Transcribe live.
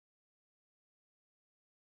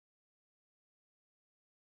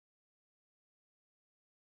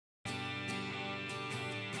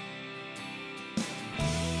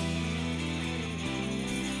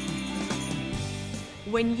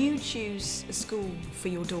When you choose a school for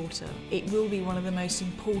your daughter, it will be one of the most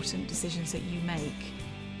important decisions that you make.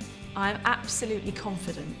 I'm absolutely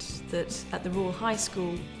confident that at the Royal High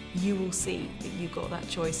School you will see that you got that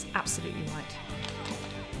choice absolutely right.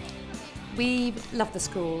 We love the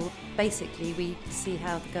school. Basically, we see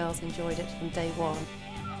how the girls enjoyed it from day one.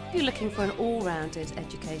 If you're looking for an all-rounded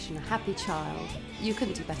education, a happy child, you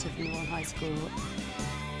couldn't do better than Royal High School.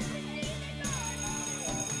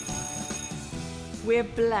 We're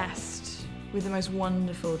blessed with the most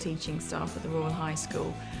wonderful teaching staff at the Royal High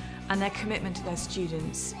School, and their commitment to their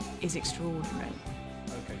students is extraordinary.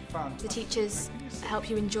 The teachers help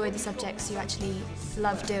you enjoy the subjects you actually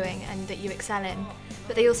love doing and that you excel in,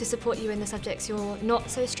 but they also support you in the subjects you're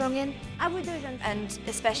not so strong in. And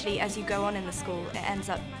especially as you go on in the school, it ends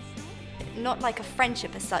up not like a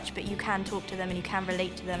friendship as such, but you can talk to them and you can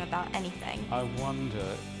relate to them about anything. I wonder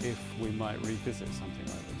if we might revisit something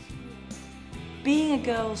like this. Being a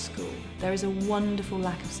girls' school, there is a wonderful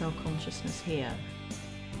lack of self-consciousness here.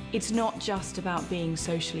 It's not just about being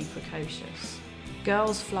socially precocious.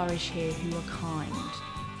 Girls flourish here who are kind,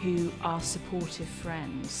 who are supportive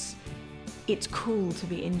friends. It's cool to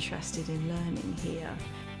be interested in learning here.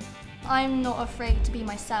 I'm not afraid to be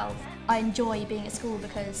myself. I enjoy being at school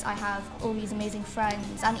because I have all these amazing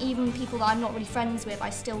friends, and even people that I'm not really friends with, I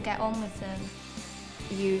still get on with them.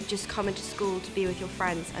 You just come into school to be with your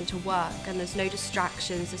friends and to work, and there's no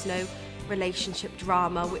distractions, there's no relationship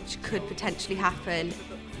drama which could potentially happen.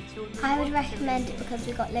 I would recommend it because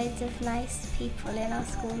we've got loads of nice people in our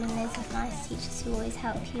school and loads of nice teachers who always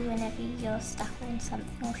help you whenever you're stuck on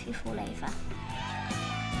something or if you fall over.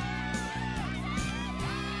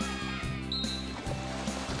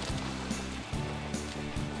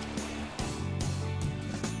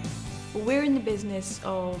 Well, we're in the business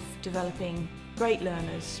of developing great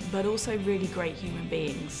learners, but also really great human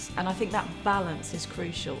beings, and I think that balance is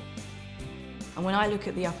crucial. And when I look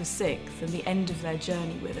at the upper sixth and the end of their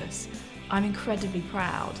journey with us, I'm incredibly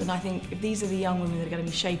proud, and I think if these are the young women that are going to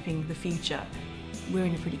be shaping the future, we're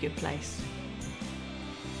in a pretty good place.